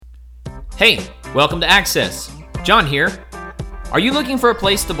Hey, welcome to Access. John here. Are you looking for a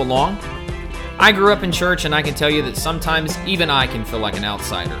place to belong? I grew up in church and I can tell you that sometimes even I can feel like an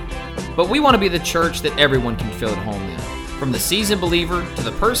outsider. But we want to be the church that everyone can feel at home in. From the seasoned believer to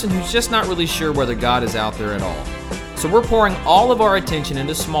the person who's just not really sure whether God is out there at all. So we're pouring all of our attention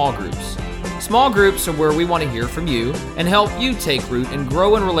into small groups. Small groups are where we want to hear from you and help you take root and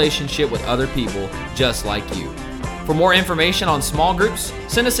grow in relationship with other people just like you. For more information on small groups,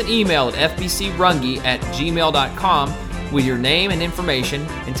 send us an email at fbcrungy@gmail.com with your name and information,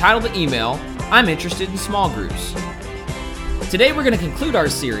 and title the email, "I'm interested in small groups." Today we're going to conclude our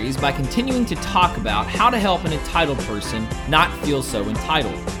series by continuing to talk about how to help an entitled person not feel so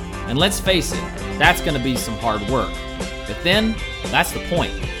entitled. And let's face it, that's going to be some hard work. But then, that's the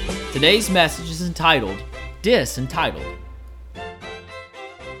point. Today's message is entitled, Disentitled.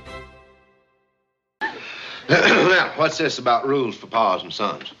 Now, what's this about rules for pa's and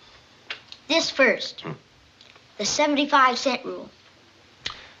sons? This first. The 75-cent rule.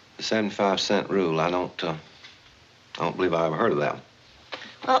 The 75-cent rule. I don't believe I ever heard of that one.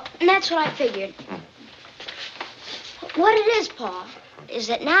 Well, that's what I figured. What it is, Pa, is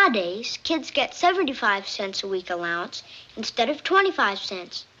that nowadays kids get 75 cents a week allowance instead of 25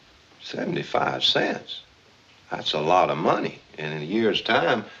 cents. 75 cents? That's a lot of money. And in a year's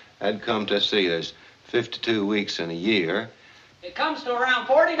time, that'd come to, there's 52 weeks in a year. It comes to around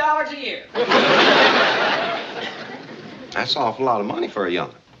 $40 a year. That's an awful lot of money for a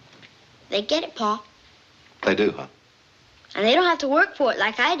young'un. They get it, Pa. They do, huh? And they don't have to work for it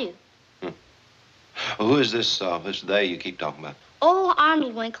like I do. Well, who is this they you keep talking about? Oh,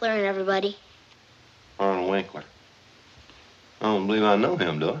 Arnold Winkler and everybody. Arnold Winkler. I don't believe I know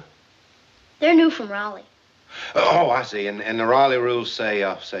him, do I? They're new from Raleigh. Oh, I see. And the Raleigh rules say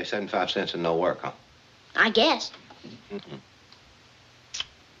 75 cents and no work, huh? I guess. Mm-mm.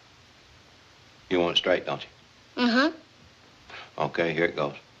 You want it straight, don't you? Mm-hmm. Okay, here it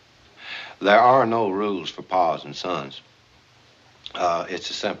goes. There are no rules for pa's and sons. It's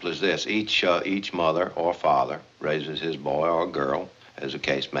as simple as this. Each mother or father raises his boy or girl, as the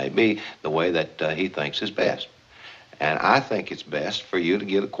case may be, the way that he thinks is best. And I think it's best for you to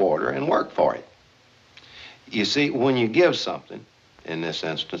get a quarter and work for it. You see, when you give something, in this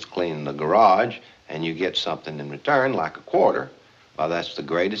instance, cleaning the garage, and you get something in return, like a quarter, well, that's the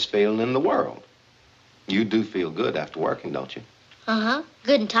greatest feeling in the world. You do feel good after working, don't you? Uh-huh.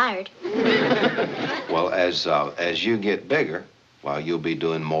 Good and tired. Well, as you get bigger, well, you'll be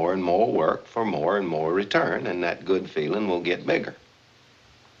doing more and more work for more and more return, and that good feeling will get bigger.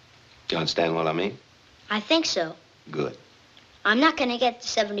 You understand what I mean? I think so. Good. I'm not going to get the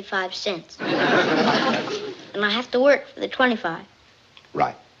 75 cents. And I have to work for the 25.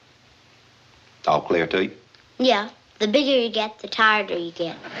 Right. All clear to you? Yeah. The bigger you get, the tireder you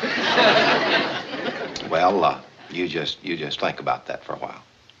get. Well, you just think about that for a while.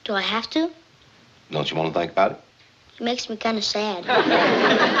 Do I have to? Don't you want to think about it? It makes me kind of sad.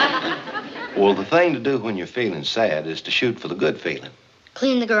 Well, the thing to do when you're feeling sad is to shoot for the good feeling.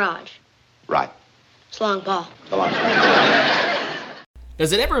 Clean the garage. Right. So long, Pa. So long.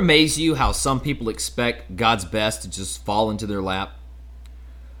 Does it ever amaze you how some people expect God's best to just fall into their lap?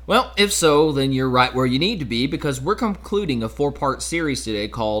 Well, if so, then you're right where you need to be, because we're concluding a 4-part series today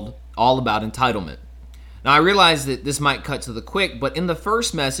called All About Entitlement. Now, I realize that this might cut to the quick, but in the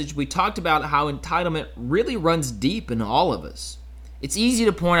first message, we talked about how entitlement really runs deep in all of us. It's easy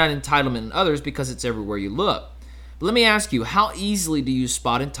to point out entitlement in others because it's everywhere you look. But let me ask you, how easily do you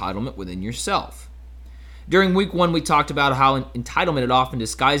spot entitlement within yourself? During week 1, we talked about how entitlement it often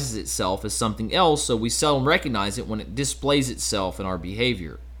disguises itself as something else, so we seldom recognize it when it displays itself in our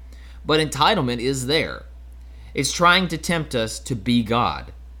behavior. But entitlement is there. It's trying to tempt us to be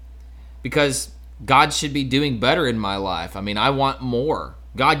God. Because God should be doing better in my life. I mean, I want more.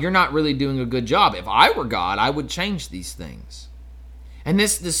 God, you're not really doing a good job. If I were God, I would change these things. And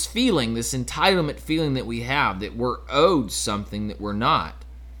this feeling, this entitlement feeling that we have, that we're owed something that we're not,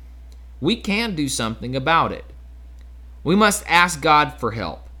 we can do something about it. We must ask God for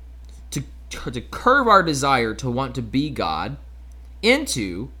help to curb our desire to want to be God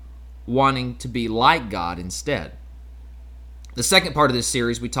into wanting to be like God instead. The second part of this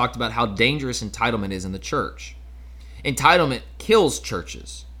series, we talked about how dangerous entitlement is in the church. Entitlement kills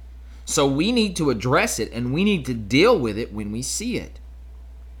churches. So we need to address it, and we need to deal with it when we see it.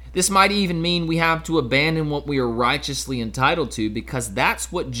 This might even mean we have to abandon what we are righteously entitled to, because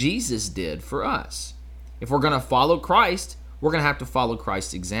that's what Jesus did for us. If we're going to follow Christ, we're going to have to follow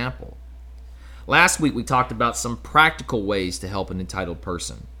Christ's example. Last week, we talked about some practical ways to help an entitled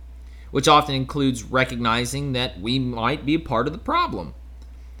person, which often includes recognizing that we might be a part of the problem.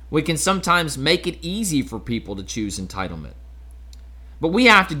 We can sometimes make it easy for people to choose entitlement. But we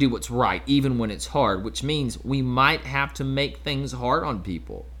have to do what's right, even when it's hard, which means we might have to make things hard on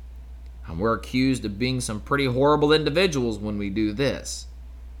people. And we're accused of being some pretty horrible individuals when we do this.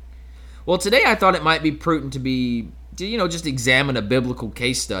 Well, today I thought it might be prudent to just examine a biblical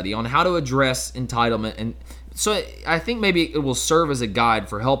case study on how to address entitlement. And so I think maybe it will serve as a guide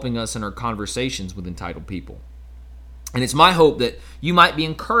for helping us in our conversations with entitled people. And it's my hope that you might be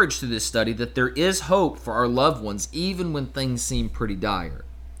encouraged through this study that there is hope for our loved ones even when things seem pretty dire.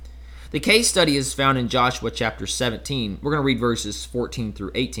 The case study is found in Joshua chapter 17. We're going to read verses 14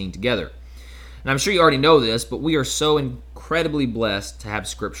 through 18 together. And I'm sure you already know this, but we are so incredibly blessed to have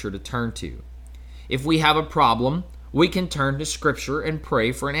Scripture to turn to. If we have a problem, we can turn to Scripture and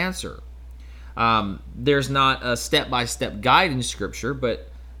pray for an answer. There's not a step-by-step guide in Scripture, but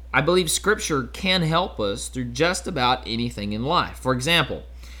I believe Scripture can help us through just about anything in life. For example,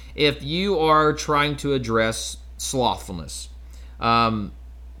 if you are trying to address slothfulness,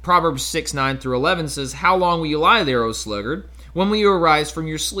 Proverbs 6:9 through 11 says, "How long will you lie there, O sluggard? When will you arise from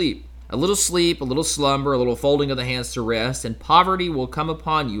your sleep? A little sleep, a little slumber, a little folding of the hands to rest, and poverty will come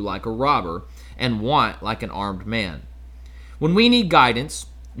upon you like a robber, and want like an armed man." When we need guidance,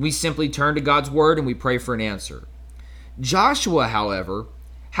 we simply turn to God's Word and we pray for an answer. Joshua, however,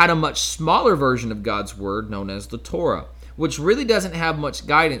 had a much smaller version of God's Word known as the Torah, which really doesn't have much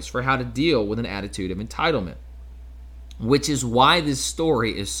guidance for how to deal with an attitude of entitlement, which is why this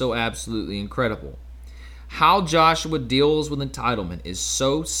story is so absolutely incredible. How Joshua deals with entitlement is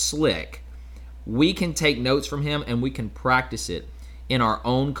so slick. We can take notes from him and we can practice it in our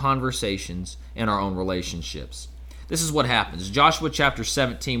own conversations and our own relationships. This is what happens. Joshua chapter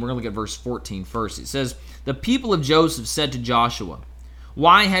 17, we're going to look at verse 14 first. It says, "The people of Joseph said to Joshua,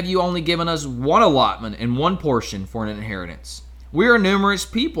 'Why have you only given us one allotment and one portion for an inheritance? We are a numerous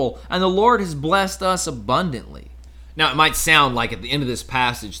people, and the Lord has blessed us abundantly.'" Now, it might sound like at the end of this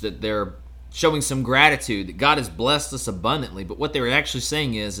passage that they're showing some gratitude, that God has blessed us abundantly, but what they're actually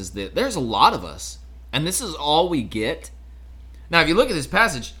saying is that there's a lot of us, and this is all we get. Now, if you look at this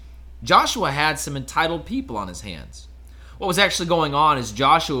passage, Joshua had some entitled people on his hands. What was actually going on is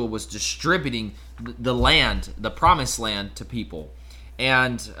Joshua was distributing the land, the promised land, to people.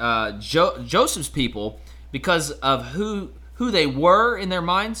 And Joseph's people, because of who they were in their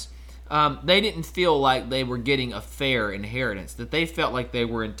minds, they didn't feel like they were getting a fair inheritance, that they felt like they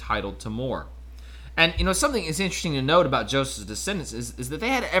were entitled to more. And, something that's interesting to note about Joseph's descendants is that they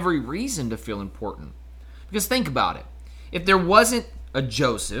had every reason to feel important. Because think about it. If there wasn't a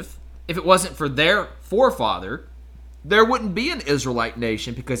Joseph, if it wasn't for their forefather, there wouldn't be an Israelite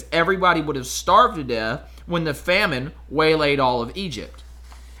nation because everybody would have starved to death when the famine waylaid all of Egypt.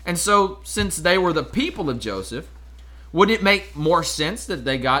 And so, since they were the people of Joseph, wouldn't it make more sense that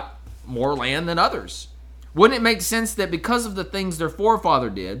they got more land than others? Wouldn't it make sense that because of the things their forefather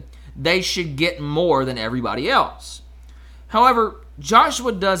did, they should get more than everybody else? However,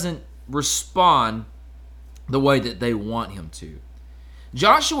 Joshua doesn't respond the way that they want him to.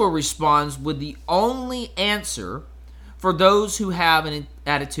 Joshua responds with the only answer for those who have an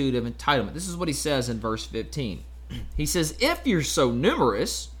attitude of entitlement. This is what he says in verse 15. He says, "If you're so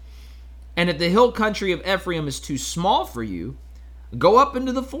numerous, and if the hill country of Ephraim is too small for you, go up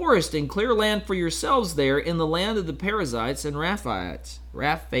into the forest and clear land for yourselves there in the land of the Perizzites and Raphaites."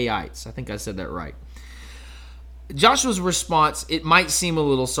 I think I said that right. Joshua's response, it might seem a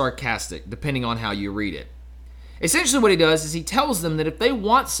little sarcastic, depending on how you read it. Essentially what he does is he tells them that if they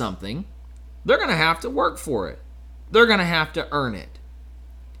want something, they're going to have to work for it. They're going to have to earn it.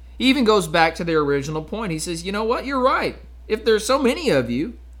 He even goes back to their original point. He says, "You know what? You're right. If there's so many of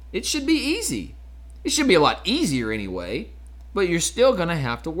you, it should be easy. It should be a lot easier anyway, but you're still going to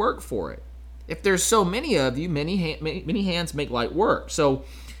have to work for it. If there's so many of you, many hands make light work." So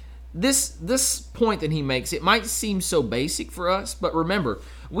this point that he makes, it might seem so basic for us, but remember,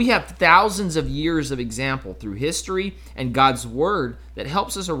 we have thousands of years of example through history and God's Word that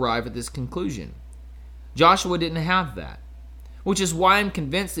helps us arrive at this conclusion. Joshua didn't have that, which is why I'm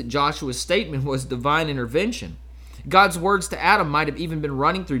convinced that Joshua's statement was divine intervention. God's words to Adam might have even been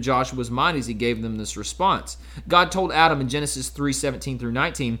running through Joshua's mind as he gave them this response. God told Adam in Genesis 3:17 through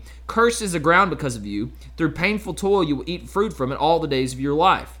 19, "Cursed is the ground because of you. Through painful toil you will eat fruit from it all the days of your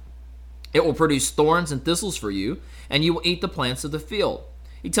life. It will produce thorns and thistles for you, and you will eat the plants of the field."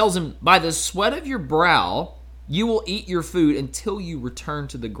 He tells him, "By the sweat of your brow you will eat your food until you return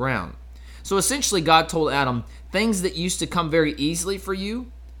to the ground." So essentially God told Adam, things that used to come very easily for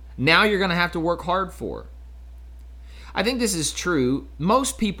you, now you're going to have to work hard for. I think this is true.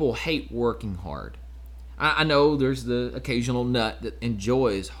 Most people hate working hard. I know there's the occasional nut that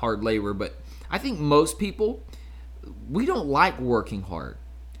enjoys hard labor, but I think most people, we don't like working hard.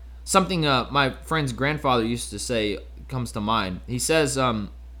 Something my friend's grandfather used to say comes to mind. He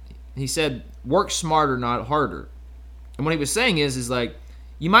said, work smarter, not harder. And what he was saying is like,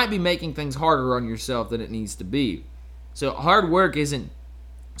 you might be making things harder on yourself than it needs to be. So hard work isn't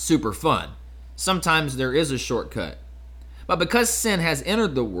super fun. Sometimes there is a shortcut. But because sin has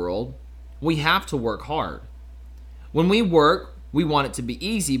entered the world, we have to work hard. When we work, we want it to be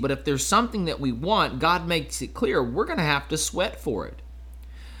easy, but if there's something that we want, God makes it clear we're going to have to sweat for it.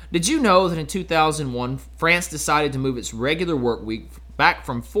 Did you know that in 2001, France decided to move its regular work week back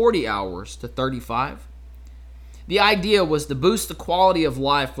from 40 hours to 35? The idea was to boost the quality of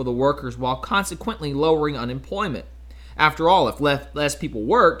life for the workers while consequently lowering unemployment. After all, if less people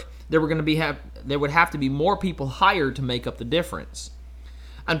worked, there would have to be more people hired to make up the difference.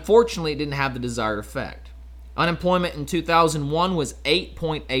 Unfortunately, it didn't have the desired effect. Unemployment in 2001 was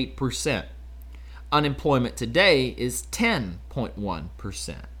 8.8%. Unemployment today is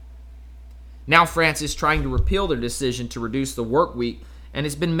 10.1%. Now France is trying to repeal their decision to reduce the work week, and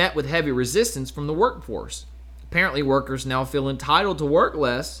it's been met with heavy resistance from the workforce. Apparently, workers now feel entitled to work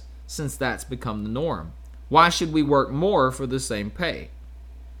less since that's become the norm. Why should we work more for the same pay?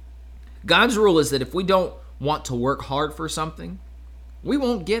 God's rule is that if we don't want to work hard for something, we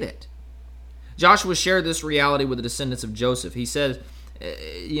won't get it. Joshua shared this reality with the descendants of Joseph. He said,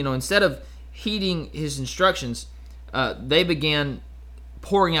 instead of heeding his instructions, they began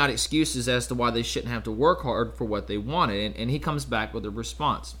pouring out excuses as to why they shouldn't have to work hard for what they wanted. And he comes back with a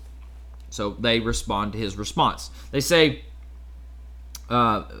response. So they respond to his response. They say,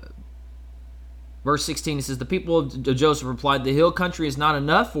 verse 16, it says, the people of Joseph replied, the hill country is not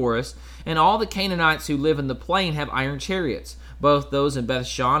enough for us, and all the Canaanites who live in the plain have iron chariots, both those in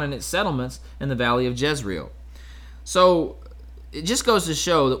Beth-shan and its settlements in the valley of Jezreel. So it just goes to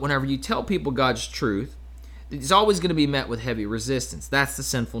show that whenever you tell people God's truth, it's always going to be met with heavy resistance. That's the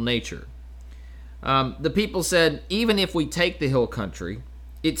sinful nature. The people said, even if we take the hill country,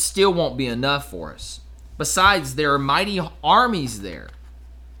 it still won't be enough for us. Besides, there are mighty armies there.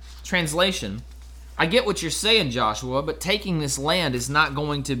 Translation, I get what you're saying, Joshua, but taking this land is not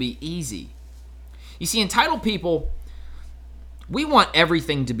going to be easy. You see, entitled people, we want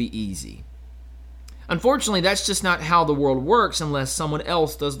everything to be easy. Unfortunately, that's just not how the world works unless someone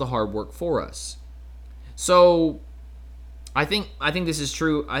else does the hard work for us. So, I think this is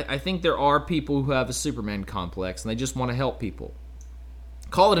true. I think there are people who have a Superman complex and they just want to help people.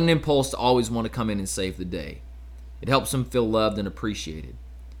 Call it an impulse to always want to come in and save the day. It helps them feel loved and appreciated.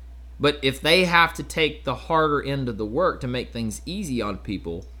 But if they have to take the harder end of the work to make things easy on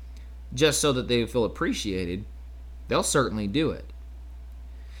people just so that they feel appreciated, they'll certainly do it.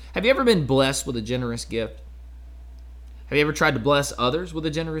 Have you ever been blessed with a generous gift? Have you ever tried to bless others with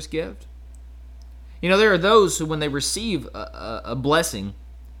a generous gift? You know, there are those who, when they receive a blessing,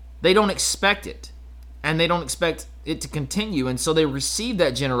 they don't expect it, and they don't expect it to continue, and so they receive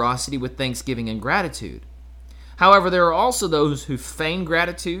that generosity with thanksgiving and gratitude. However, there are also those who feign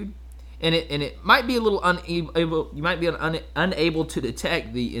gratitude, and it might be a little unable. You might be unable to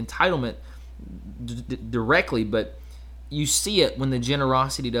detect the entitlement directly, but you see it when the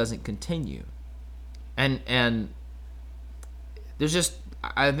generosity doesn't continue. And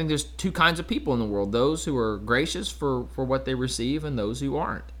I think there's two kinds of people in the world: those who are gracious for what they receive, and those who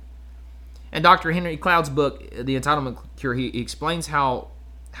aren't. And Dr. Henry Cloud's book, The Entitlement Cure, he explains how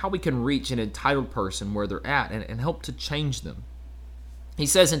we can reach an entitled person where they're at and help to change them. He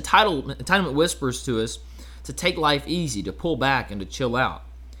says entitlement whispers to us to take life easy, to pull back, and to chill out.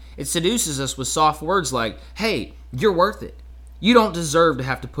 It seduces us with soft words like, hey, you're worth it. You don't deserve to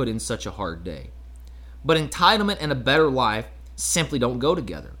have to put in such a hard day. But entitlement and a better life simply don't go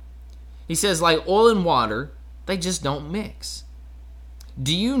together. He says, like oil and water, they just don't mix.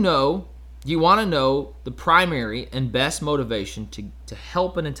 Do you want to know the primary and best motivation to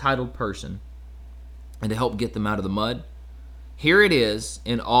help an entitled person and to help get them out of the mud? Here it is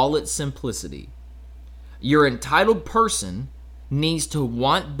in all its simplicity. Your entitled person needs to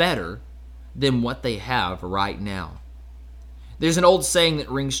want better than what they have right now. There's an old saying that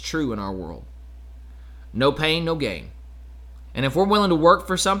rings true in our world. No pain, no gain. And if we're willing to work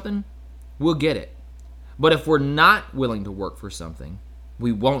for something, we'll get it. But if we're not willing to work for something,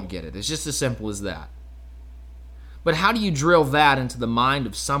 we won't get it. It's just as simple as that. But how do you drill that into the mind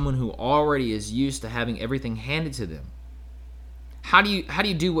of someone who already is used to having everything handed to them? How do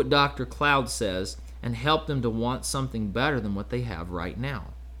you do what Dr. Cloud says and help them to want something better than what they have right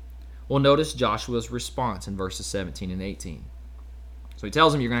now? Well, notice Joshua's response in verses 17 and 18. So he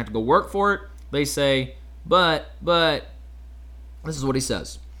tells them, you're going to have to go work for it. They say, But, this is what he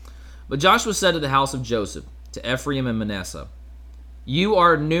says. But Joshua said to the house of Joseph, to Ephraim and Manasseh, you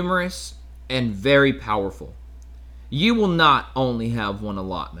are numerous and very powerful. You will not only have one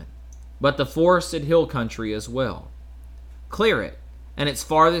allotment, but the forested hill country as well. Clear it, and its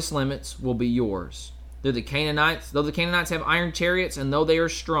farthest limits will be yours. Though the Canaanites have iron chariots, and though they are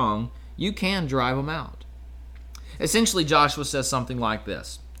strong, you can drive them out. Essentially, Joshua says something like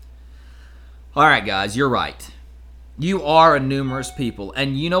this. All right, guys, you're right. You are a numerous people,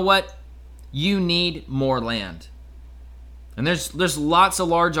 and you know what? You need more land. And there's lots of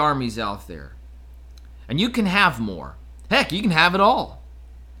large armies out there. And you can have more. Heck, you can have it all.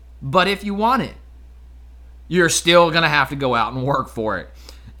 But if you want it, you're still going to have to go out and work for it.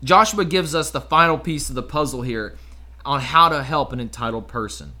 Joshua gives us the final piece of the puzzle here on how to help an entitled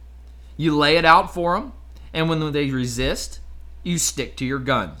person. You lay it out for them, and when they resist, you stick to your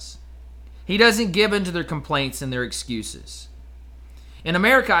guns. He doesn't give in to their complaints and their excuses. In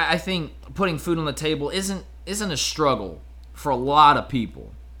America, I think putting food on the table isn't a struggle for a lot of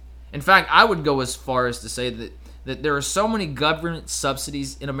people. In fact, I would go as far as to say that there are so many government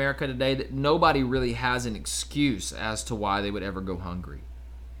subsidies in America today that nobody really has an excuse as to why they would ever go hungry.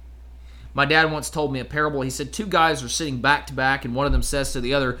 My dad once told me a parable. He said two guys are sitting back to back, and one of them says to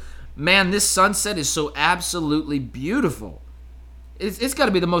the other, man, this sunset is so absolutely beautiful. It's got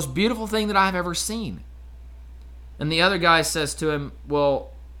to be the most beautiful thing that I've ever seen. And the other guy says to him,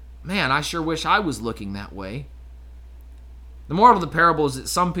 well, man, I sure wish I was looking that way. The moral of the parable is that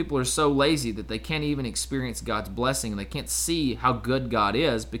some people are so lazy that they can't even experience God's blessing, and they can't see how good God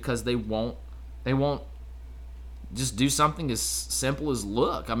is because they won't just do something as simple as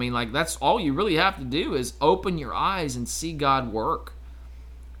look. I mean, like, that's all you really have to do is open your eyes and see God work.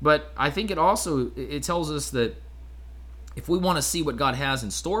 But I think it tells us that if we want to see what God has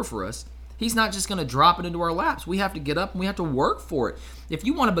in store for us, He's not just going to drop it into our laps. We have to get up and we have to work for it. If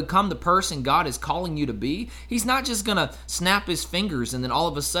you want to become the person God is calling you to be, He's not just going to snap His fingers and then all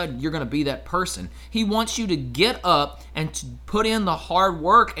of a sudden you're going to be that person. He wants you to get up and to put in the hard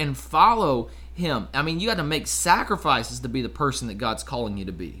work and follow Him. I mean, you got to make sacrifices to be the person that God's calling you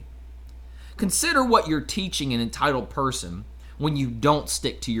to be. Consider what you're teaching an entitled person when you don't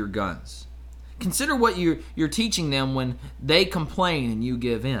stick to your guns. Consider what you're teaching them when they complain and you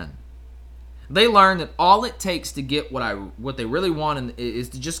give in. They learn that all it takes to get what they really want is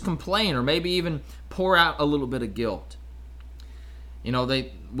to just complain or maybe even pour out a little bit of guilt. You know,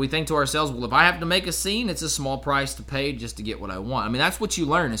 we think to ourselves, well, if I have to make a scene, it's a small price to pay just to get what I want. I mean, that's what you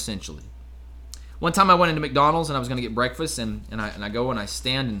learn essentially. One time I went into McDonald's and I was going to get breakfast, and I go and I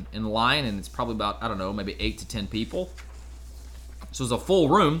stand in line, and it's probably about, I don't know, maybe 8 to 10 people. So it's a full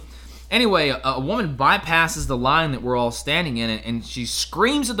room. Anyway, a woman bypasses the line that we're all standing in, and she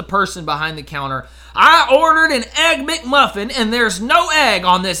screams at the person behind the counter, I ordered an Egg McMuffin, and there's no egg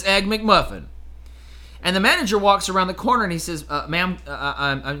on this Egg McMuffin. And the manager walks around the corner, and he says, ma'am,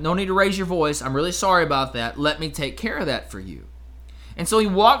 no need to raise your voice. I'm really sorry about that. Let me take care of that for you. And so he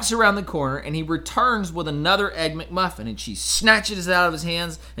walks around the corner, and he returns with another Egg McMuffin, and she snatches it out of his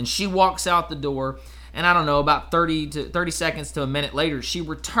hands, and she walks out the door. And I don't know, about 30 seconds to a minute later, she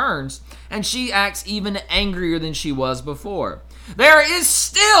returns, and she acts even angrier than she was before. There is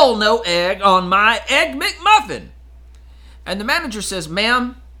still no egg on my Egg McMuffin. And the manager says,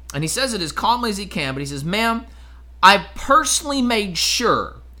 ma'am, and he says it as calmly as he can, but he says, ma'am, I personally made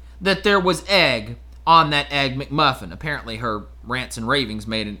sure that there was egg on that Egg McMuffin. Apparently her rants and ravings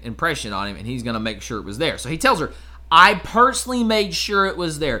made an impression on him, and he's going to make sure it was there. So he tells her, I personally made sure it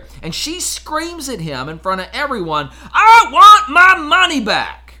was there. And she screams at him in front of everyone, I want my money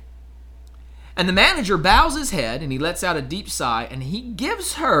back. And the manager bows his head and he lets out a deep sigh, and he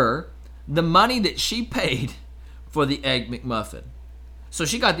gives her the money that she paid for the Egg McMuffin. So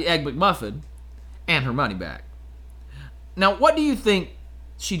she got the Egg McMuffin and her money back. Now, what do you think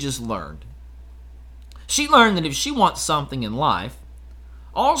she just learned? She learned that if she wants something in life,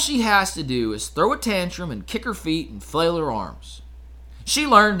 all she has to do is throw a tantrum and kick her feet and flail her arms. She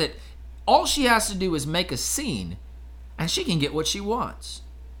learned that all she has to do is make a scene, and she can get what she wants.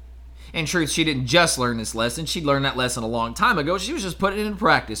 In truth, she didn't just learn this lesson. She learned that lesson a long time ago. She was just putting it into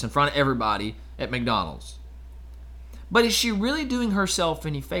practice in front of everybody at McDonald's. But is she really doing herself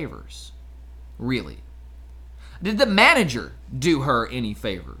any favors? Really? Did the manager do her any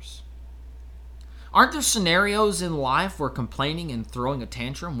favors? Aren't there scenarios in life where complaining and throwing a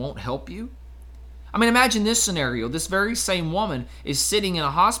tantrum won't help you? I mean, imagine this scenario. This very same woman is sitting in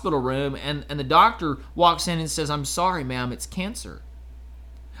a hospital room, and the doctor walks in and says, I'm sorry, ma'am, it's cancer.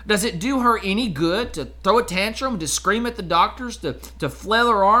 Does it do her any good to throw a tantrum, to scream at the doctors, to flail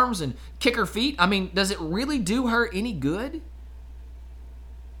her arms and kick her feet? I mean, does it really do her any good?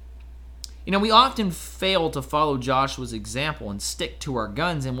 You know, we often fail to follow Joshua's example and stick to our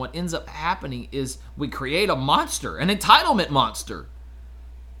guns, and what ends up happening is we create a monster, an entitlement monster.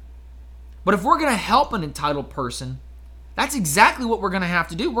 But if we're going to help an entitled person, that's exactly what we're going to have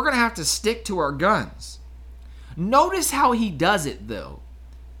to do. We're going to have to stick to our guns. Notice how he does it, though.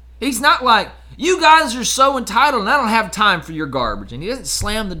 He's not like, you guys are so entitled and I don't have time for your garbage. And he doesn't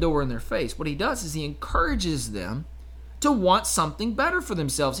slam the door in their face. What he does is he encourages them to want something better for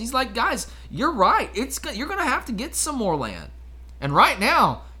themselves. He's like, guys, you're right. You're going to have to get some more land. And right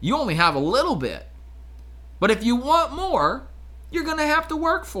now, you only have a little bit. But if you want more, you're going to have to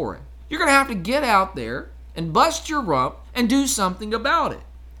work for it. You're going to have to get out there and bust your rump and do something about it.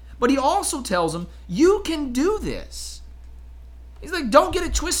 But he also tells them, you can do this. He's like, don't get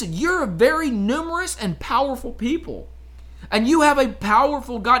it twisted. You're a very numerous and powerful people. And you have a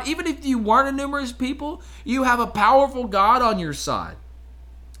powerful God. Even if you weren't a numerous people, you have a powerful God on your side.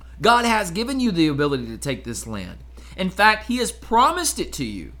 God has given you the ability to take this land. In fact, he has promised it to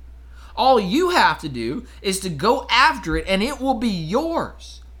you. All you have to do is to go after it, and it will be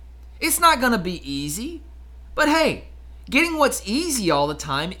yours. It's not going to be easy. But hey, getting what's easy all the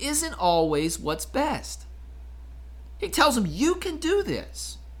time isn't always what's best. He tells them, you can do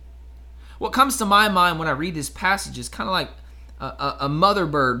this. What comes to my mind when I read this passage is kind of like a mother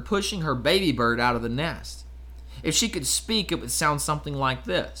bird pushing her baby bird out of the nest. If she could speak, it would sound something like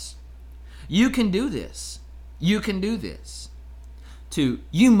this. You can do this. You can do this. To,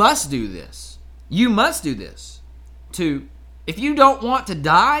 you must do this. You must do this. To, if you don't want to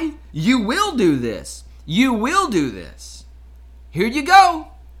die, you will do this. You will do this. Here you go.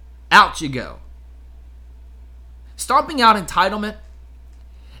 Out you go. Stomping out entitlement,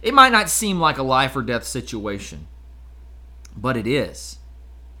 it might not seem like a life or death situation, but it is.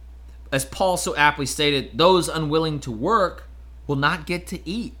 As Paul so aptly stated, those unwilling to work will not get to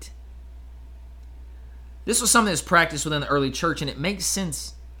eat. This was something that's practiced within the early church, and it makes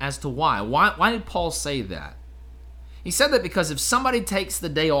sense as to why. Why did Paul say that? He said that because if somebody takes the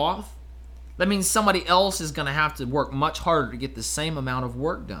day off, that means somebody else is going to have to work much harder to get the same amount of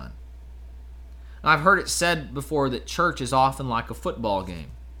work done. I've heard it said before that church is often like a football game.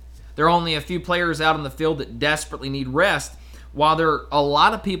 There are only a few players out on the field that desperately need rest, while there are a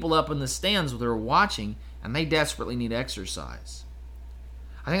lot of people up in the stands that are watching, and they desperately need exercise.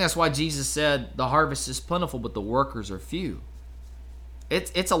 I think that's why Jesus said, the harvest is plentiful, but the workers are few.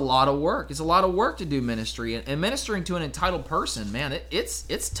 It's a lot of work. It's a lot of work to do ministry, and ministering to an entitled person, man,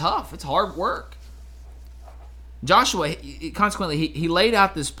 it's tough. It's hard work. Joshua, consequently, he laid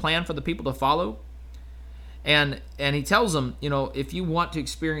out this plan for the people to follow. And he tells them, if you want to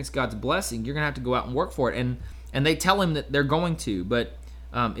experience God's blessing, you're going to have to go out and work for it. And they tell him that they're going to, but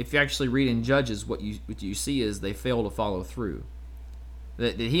if you actually read in Judges, what you see is they fail to follow through.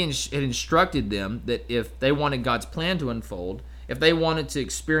 That he had instructed them that if they wanted God's plan to unfold, if they wanted to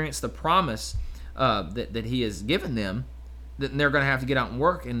experience the promise that he has given them, then they're going to have to get out and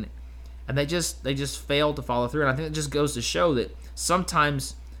work. And they just fail to follow through. And I think it just goes to show that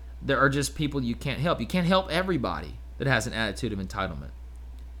sometimes there are just people you can't help. You can't help everybody that has an attitude of entitlement.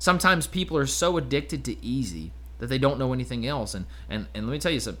 Sometimes people are so addicted to easy that they don't know anything else. And let me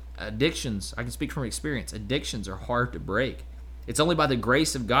tell you some addictions, I can speak from experience, addictions are hard to break. It's only by the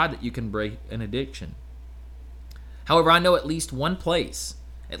grace of God that you can break an addiction. However, I know at least one place,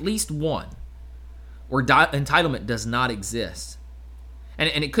 at least one, where entitlement does not exist.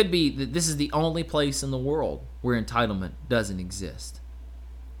 And it could be that this is the only place in the world where entitlement doesn't exist.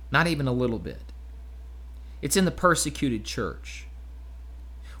 Not even a little bit. It's in the persecuted church.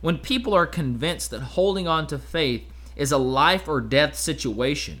 When people are convinced that holding on to faith is a life or death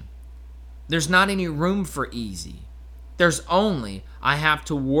situation, there's not any room for easy. There's only, I have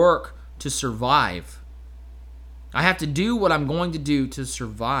to work to survive. I have to do what I'm going to do to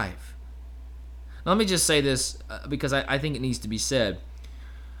survive. Now, let me just say this because I think it needs to be said.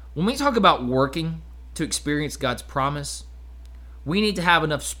 When we talk about working to experience God's promise, we need to have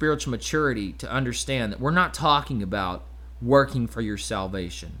enough spiritual maturity to understand that we're not talking about working for your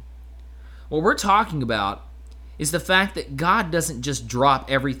salvation. What we're talking about is the fact that God doesn't just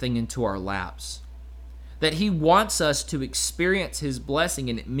drop everything into our laps. That he wants us to experience his blessing,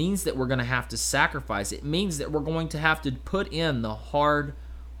 and it means that we're going to have to sacrifice. It means that we're going to have to put in the hard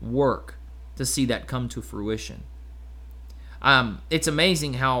work to see that come to fruition. It's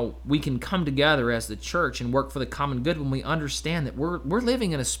amazing how we can come together as the church and work for the common good when we understand that we're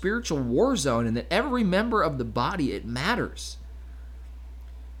living in a spiritual war zone and that every member of the body, it matters.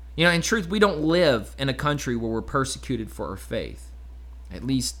 You know, in truth, we don't live in a country where we're persecuted for our faith. At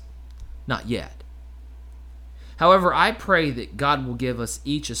least, not yet. However, I pray that God will give us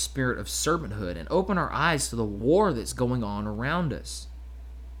each a spirit of servanthood and open our eyes to the war that's going on around us.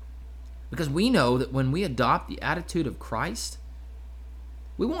 Because we know that when we adopt the attitude of Christ,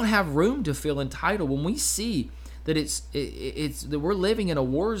 we won't have room to feel entitled. When we see that it's that we're living in a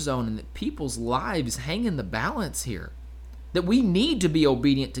war zone and that people's lives hang in the balance here, that we need to be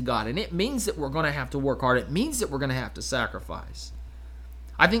obedient to God, and it means that we're going to have to work hard. It means that we're going to have to sacrifice.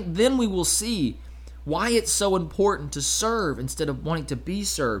 I think then we will see why it's so important to serve instead of wanting to be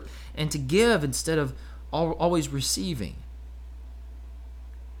served, and to give instead of always receiving.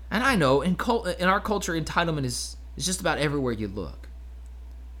 And I know in our culture, entitlement is just about everywhere you look.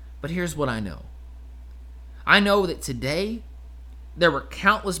 But here's what I know. I know that today there were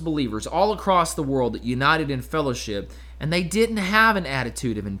countless believers all across the world that united in fellowship, and they didn't have an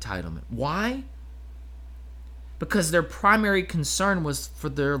attitude of entitlement. Why? Because their primary concern was for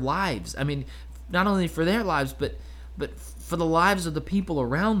their lives. I mean, not only for their lives, but for the lives of the people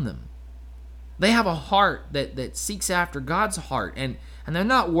around them. They have a heart that seeks after God's heart, and they're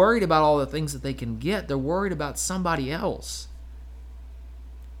not worried about all the things that they can get. They're worried about somebody else.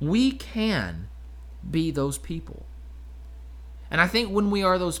 We can be those people. And I think when we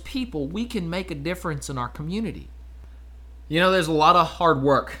are those people, we can make a difference in our community. You know, there's a lot of hard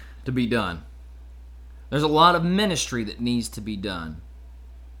work to be done. There's a lot of ministry that needs to be done.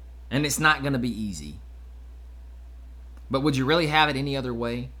 And it's not going to be easy. But would you really have it any other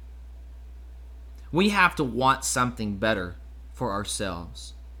way? We have to want something better for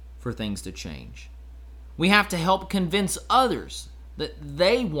ourselves, for things to change. We have to help convince others that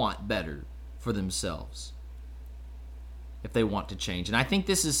they want better for themselves if they want to change. And I think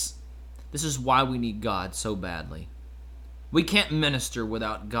this is why we need God so badly. We can't minister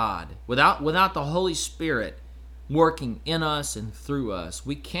without God, without the Holy Spirit working in us and through us.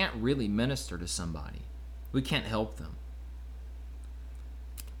 We can't really minister to somebody. We can't help them.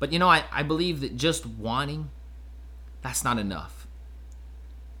 But you know, I believe that just wanting, that's not enough.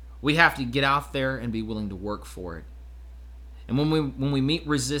 We have to get out there and be willing to work for it. And when we meet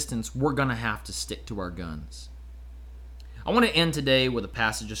resistance, we're going to have to stick to our guns. I want to end today with a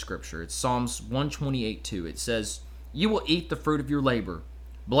passage of Scripture. It's Psalms 128:2. It says, "You will eat the fruit of your labor.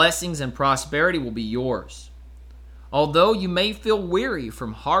 Blessings and prosperity will be yours. Although you may feel weary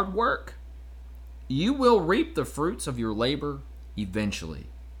from hard work, you will reap the fruits of your labor eventually."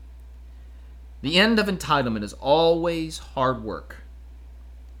 The end of entitlement is always hard work.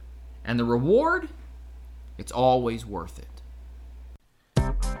 And the reward, it's always worth it.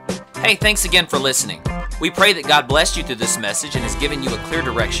 Hey, thanks again for listening. We pray that God blessed you through this message and has given you a clear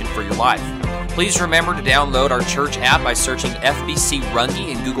direction for your life. Please remember to download our church app by searching FBC Runge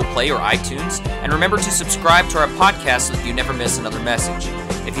in Google Play or iTunes. And remember to subscribe to our podcast so that you never miss another message.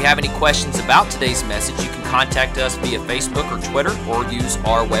 If you have any questions about today's message, you can contact us via Facebook or Twitter or use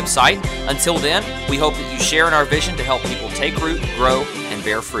our website. Until then, we hope that you share in our vision to help people take root, grow, and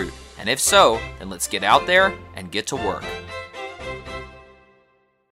bear fruit. And if so, then let's get out there and get to work.